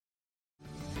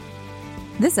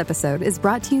This episode is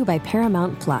brought to you by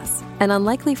Paramount Plus. An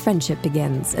unlikely friendship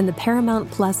begins in the Paramount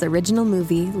Plus original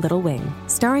movie Little Wing,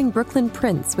 starring Brooklyn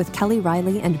Prince with Kelly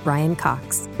Riley and Brian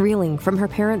Cox. Reeling from her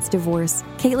parents' divorce,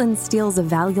 Caitlin steals a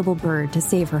valuable bird to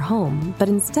save her home, but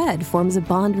instead forms a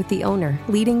bond with the owner,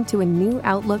 leading to a new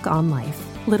outlook on life.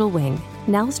 Little Wing,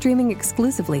 now streaming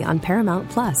exclusively on Paramount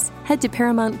Plus. Head to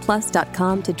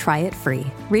ParamountPlus.com to try it free.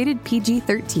 Rated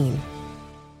PG-13.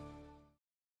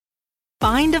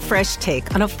 Find a fresh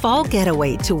take on a fall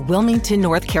getaway to Wilmington,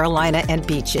 North Carolina and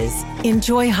beaches.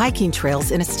 Enjoy hiking trails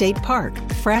in a state park,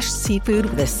 fresh seafood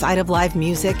with a side of live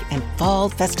music, and fall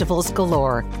festivals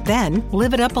galore. Then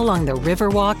live it up along the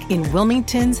Riverwalk in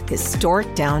Wilmington's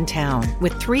historic downtown.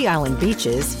 With 3 island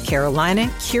beaches,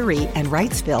 Carolina, Curie, and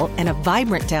Wrightsville, and a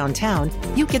vibrant downtown,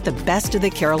 you get the best of the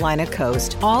Carolina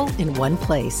coast all in one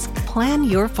place. Plan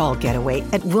your fall getaway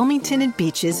at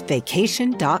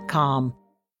WilmingtonandBeachesVacation.com.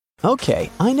 Okay,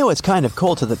 I know it's kind of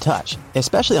cold to the touch,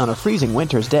 especially on a freezing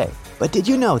winter's day. But did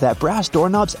you know that brass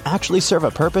doorknobs actually serve a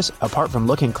purpose apart from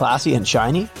looking classy and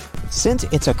shiny? Since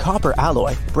it's a copper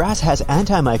alloy, brass has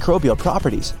antimicrobial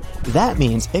properties. That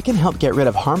means it can help get rid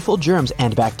of harmful germs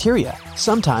and bacteria,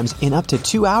 sometimes in up to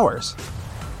 2 hours.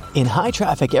 In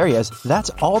high-traffic areas, that's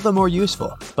all the more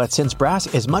useful. But since brass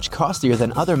is much costlier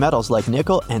than other metals like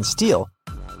nickel and steel,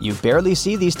 you barely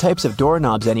see these types of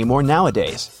doorknobs anymore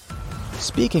nowadays.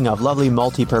 Speaking of lovely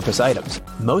multi-purpose items,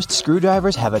 most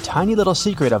screwdrivers have a tiny little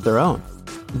secret of their own.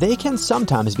 They can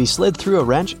sometimes be slid through a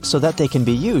wrench so that they can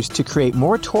be used to create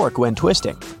more torque when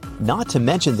twisting, not to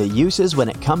mention the uses when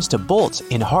it comes to bolts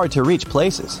in hard-to-reach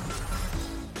places.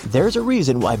 There's a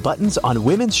reason why buttons on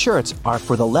women's shirts are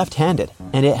for the left-handed,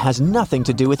 and it has nothing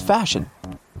to do with fashion.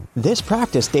 This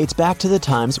practice dates back to the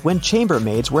times when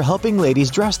chambermaids were helping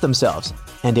ladies dress themselves,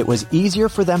 and it was easier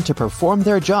for them to perform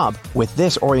their job with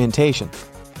this orientation.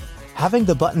 Having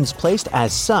the buttons placed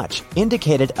as such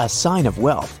indicated a sign of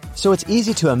wealth, so it's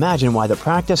easy to imagine why the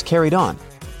practice carried on,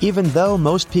 even though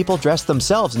most people dress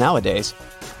themselves nowadays.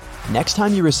 Next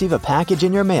time you receive a package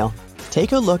in your mail,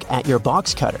 take a look at your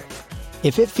box cutter.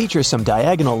 If it features some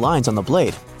diagonal lines on the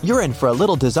blade, you're in for a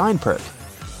little design perk.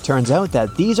 Turns out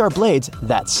that these are blades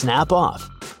that snap off.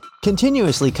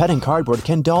 Continuously cutting cardboard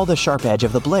can dull the sharp edge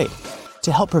of the blade.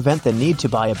 To help prevent the need to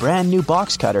buy a brand new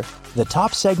box cutter, the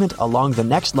top segment along the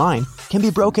next line can be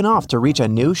broken off to reach a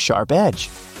new sharp edge.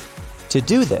 To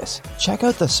do this, check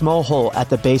out the small hole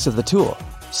at the base of the tool,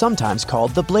 sometimes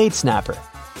called the blade snapper.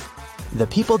 The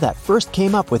people that first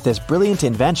came up with this brilliant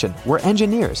invention were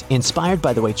engineers inspired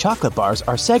by the way chocolate bars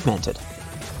are segmented.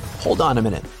 Hold on a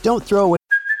minute, don't throw away.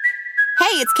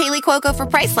 Hey, it's Kaylee Cuoco for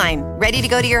Priceline. Ready to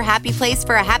go to your happy place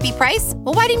for a happy price?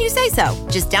 Well, why didn't you say so?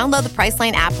 Just download the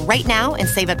Priceline app right now and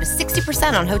save up to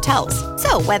 60% on hotels.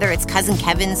 So whether it's Cousin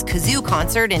Kevin's Kazoo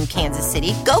Concert in Kansas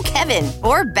City, go Kevin,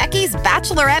 or Becky's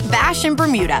Bachelorette Bash in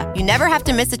Bermuda, you never have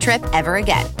to miss a trip ever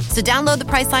again. So download the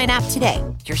Priceline app today.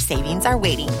 Your savings are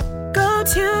waiting. Go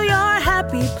to your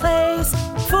happy place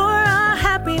for a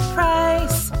happy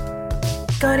price.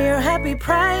 Go to your happy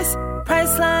price,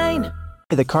 Priceline.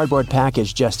 The cardboard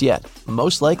package just yet.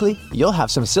 Most likely, you'll have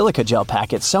some silica gel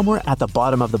packets somewhere at the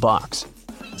bottom of the box.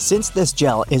 Since this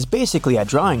gel is basically a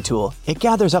drying tool, it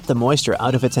gathers up the moisture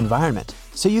out of its environment,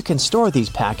 so you can store these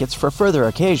packets for further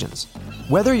occasions.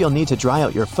 Whether you'll need to dry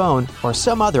out your phone or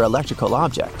some other electrical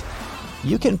object,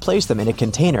 you can place them in a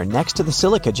container next to the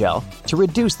silica gel to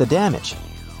reduce the damage.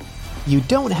 You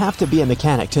don't have to be a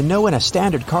mechanic to know when a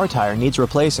standard car tire needs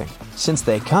replacing, since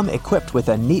they come equipped with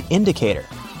a neat indicator.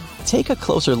 Take a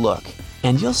closer look,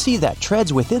 and you'll see that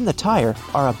treads within the tire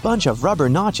are a bunch of rubber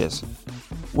notches.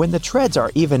 When the treads are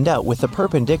evened out with the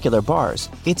perpendicular bars,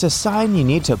 it's a sign you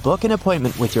need to book an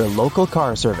appointment with your local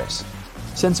car service,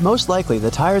 since most likely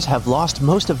the tires have lost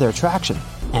most of their traction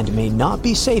and may not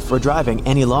be safe for driving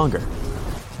any longer.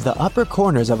 The upper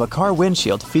corners of a car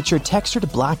windshield feature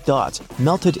textured black dots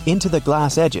melted into the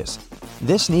glass edges.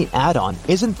 This neat add-on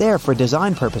isn't there for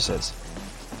design purposes.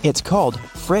 It's called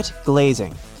frit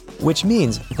glazing, which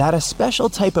means that a special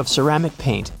type of ceramic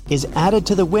paint is added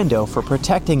to the window for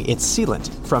protecting its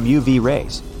sealant from UV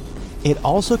rays. It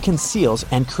also conceals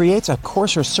and creates a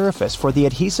coarser surface for the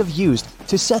adhesive used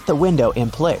to set the window in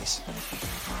place.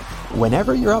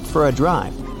 Whenever you're up for a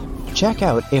drive, check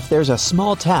out if there's a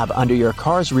small tab under your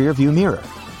car's rearview mirror.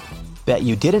 Bet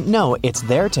you didn't know it's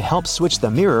there to help switch the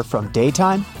mirror from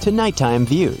daytime to nighttime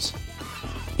views.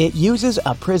 It uses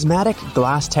a prismatic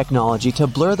glass technology to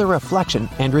blur the reflection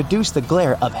and reduce the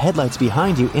glare of headlights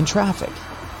behind you in traffic.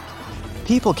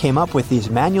 People came up with these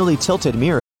manually tilted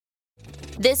mirrors.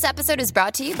 This episode is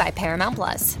brought to you by Paramount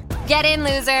Plus. Get in,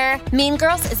 loser! Mean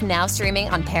Girls is now streaming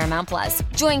on Paramount Plus.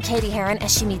 Join Katie Heron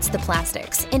as she meets the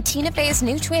plastics in Tina Fey's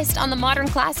new twist on the modern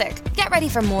classic. Get ready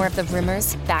for more of the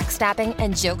rumors, backstabbing,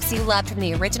 and jokes you loved from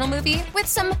the original movie with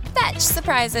some fetch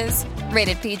surprises.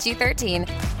 Rated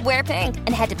PG-13. Wear pink and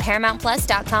head to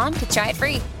ParamountPlus.com to try it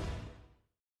free.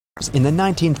 In the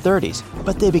 1930s,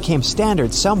 but they became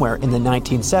standard somewhere in the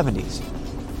 1970s.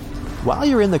 While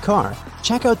you're in the car,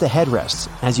 check out the headrests,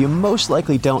 as you most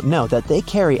likely don't know that they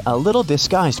carry a little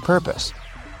disguised purpose.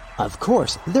 Of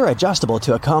course, they're adjustable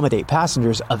to accommodate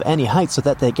passengers of any height so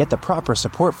that they get the proper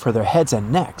support for their heads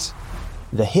and necks.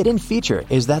 The hidden feature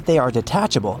is that they are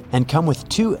detachable and come with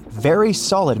two very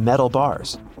solid metal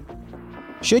bars.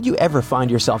 Should you ever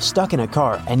find yourself stuck in a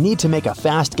car and need to make a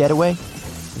fast getaway,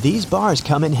 these bars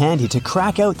come in handy to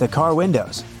crack out the car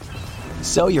windows.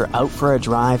 So you're out for a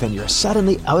drive and you're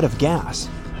suddenly out of gas.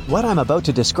 What I'm about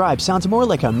to describe sounds more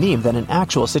like a meme than an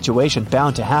actual situation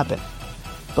bound to happen.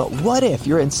 But what if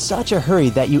you're in such a hurry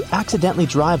that you accidentally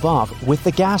drive off with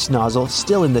the gas nozzle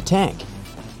still in the tank?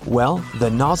 Well,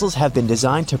 the nozzles have been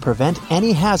designed to prevent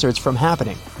any hazards from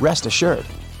happening, rest assured.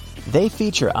 They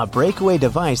feature a breakaway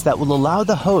device that will allow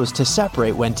the hose to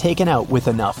separate when taken out with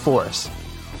enough force.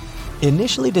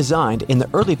 Initially designed in the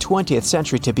early 20th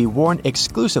century to be worn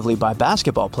exclusively by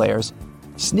basketball players,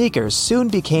 sneakers soon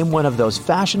became one of those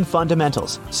fashion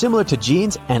fundamentals, similar to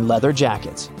jeans and leather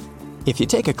jackets. If you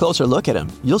take a closer look at them,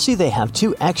 you'll see they have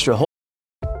two extra holes.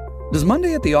 Does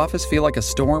Monday at the office feel like a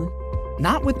storm?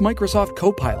 Not with Microsoft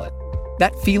Copilot.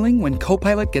 That feeling when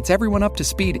Copilot gets everyone up to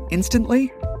speed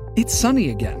instantly? It's sunny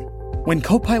again. When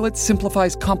Copilot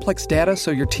simplifies complex data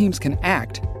so your teams can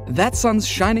act, that sun's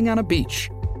shining on a beach.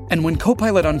 And when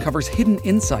Copilot uncovers hidden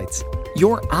insights,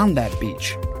 you're on that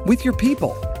beach with your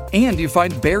people, and you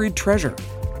find buried treasure.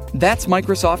 That's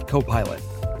Microsoft Copilot.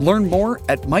 Learn more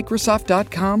at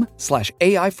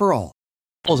Microsoft.com/AI for all.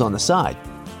 Holes on the side,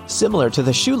 similar to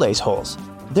the shoelace holes.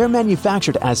 They're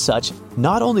manufactured as such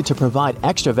not only to provide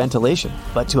extra ventilation,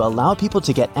 but to allow people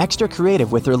to get extra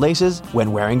creative with their laces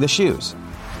when wearing the shoes.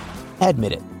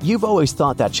 Admit it, you've always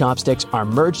thought that chopsticks are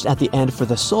merged at the end for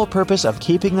the sole purpose of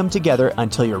keeping them together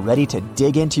until you're ready to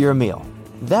dig into your meal.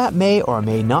 That may or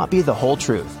may not be the whole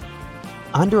truth.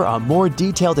 Under a more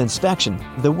detailed inspection,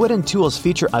 the wooden tools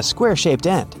feature a square-shaped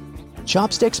end.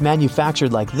 Chopsticks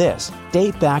manufactured like this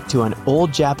date back to an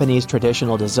old Japanese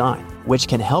traditional design, which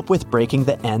can help with breaking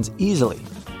the ends easily.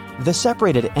 The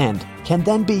separated end can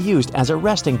then be used as a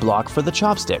resting block for the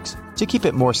chopsticks to keep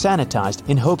it more sanitized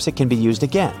in hopes it can be used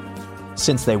again,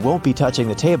 since they won't be touching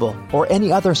the table or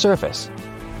any other surface.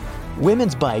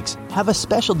 Women's bikes have a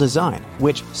special design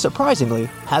which, surprisingly,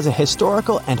 has a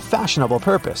historical and fashionable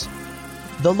purpose.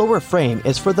 The lower frame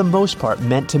is for the most part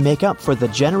meant to make up for the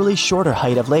generally shorter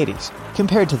height of ladies,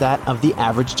 compared to that of the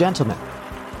average gentleman.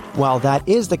 While that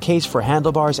is the case for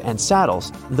handlebars and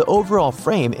saddles, the overall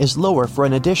frame is lower for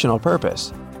an additional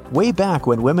purpose. Way back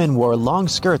when women wore long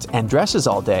skirts and dresses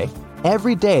all day,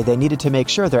 every day they needed to make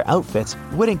sure their outfits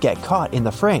wouldn't get caught in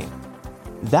the frame.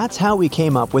 That's how we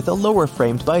came up with a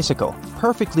lower-framed bicycle,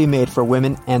 perfectly made for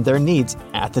women and their needs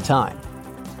at the time.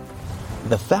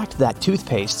 The fact that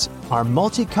toothpastes are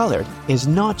multicolored is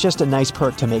not just a nice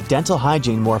perk to make dental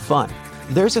hygiene more fun.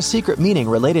 There's a secret meaning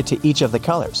related to each of the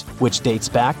colors, which dates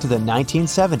back to the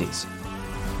 1970s.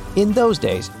 In those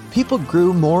days, people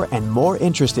grew more and more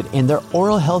interested in their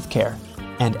oral health care,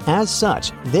 and as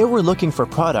such, they were looking for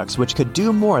products which could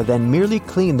do more than merely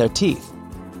clean their teeth.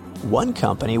 One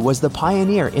company was the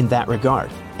pioneer in that regard,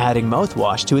 adding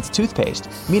mouthwash to its toothpaste,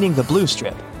 meaning the blue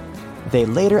strip. They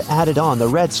later added on the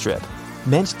red strip,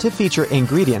 meant to feature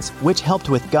ingredients which helped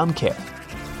with gum care.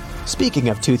 Speaking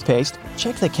of toothpaste,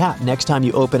 check the cap next time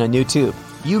you open a new tube.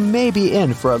 You may be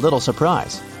in for a little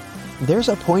surprise. There's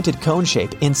a pointed cone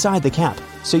shape inside the cap,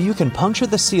 so you can puncture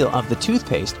the seal of the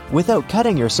toothpaste without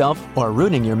cutting yourself or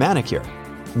ruining your manicure.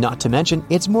 Not to mention,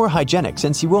 it's more hygienic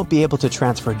since you won't be able to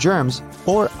transfer germs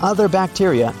or other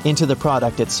bacteria into the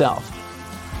product itself.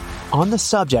 On the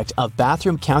subject of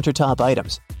bathroom countertop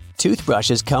items,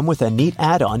 toothbrushes come with a neat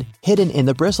add-on hidden in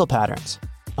the bristle patterns.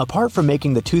 Apart from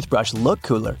making the toothbrush look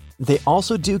cooler, they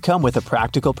also do come with a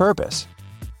practical purpose.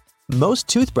 Most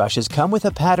toothbrushes come with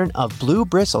a pattern of blue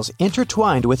bristles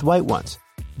intertwined with white ones.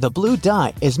 The blue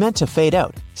dye is meant to fade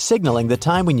out, signaling the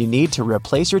time when you need to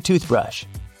replace your toothbrush.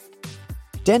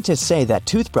 Dentists say that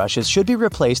toothbrushes should be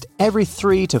replaced every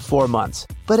 3 to 4 months,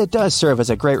 but it does serve as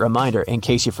a great reminder in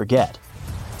case you forget.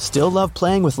 Still love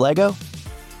playing with Lego?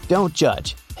 Don't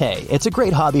judge. Hey, it's a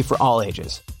great hobby for all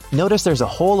ages. Notice there's a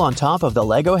hole on top of the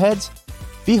Lego heads?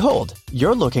 Behold,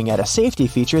 you're looking at a safety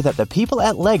feature that the people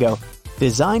at Lego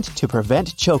designed to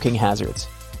prevent choking hazards.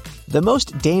 The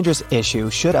most dangerous issue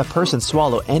should a person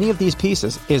swallow any of these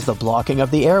pieces is the blocking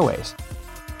of the airways.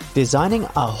 Designing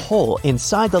a hole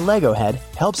inside the Lego head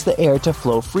helps the air to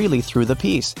flow freely through the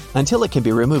piece until it can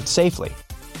be removed safely.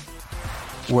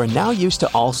 We're now used to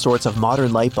all sorts of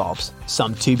modern light bulbs,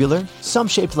 some tubular, some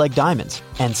shaped like diamonds,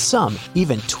 and some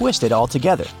even twisted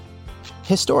altogether.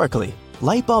 Historically,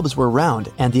 light bulbs were round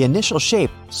and the initial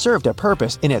shape served a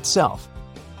purpose in itself.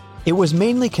 It was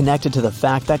mainly connected to the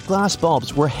fact that glass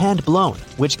bulbs were hand-blown,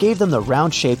 which gave them the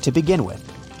round shape to begin with.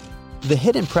 The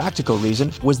hidden practical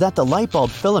reason was that the light bulb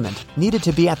filament needed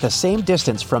to be at the same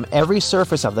distance from every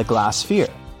surface of the glass sphere.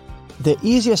 The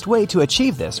easiest way to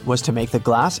achieve this was to make the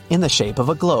glass in the shape of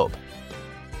a globe.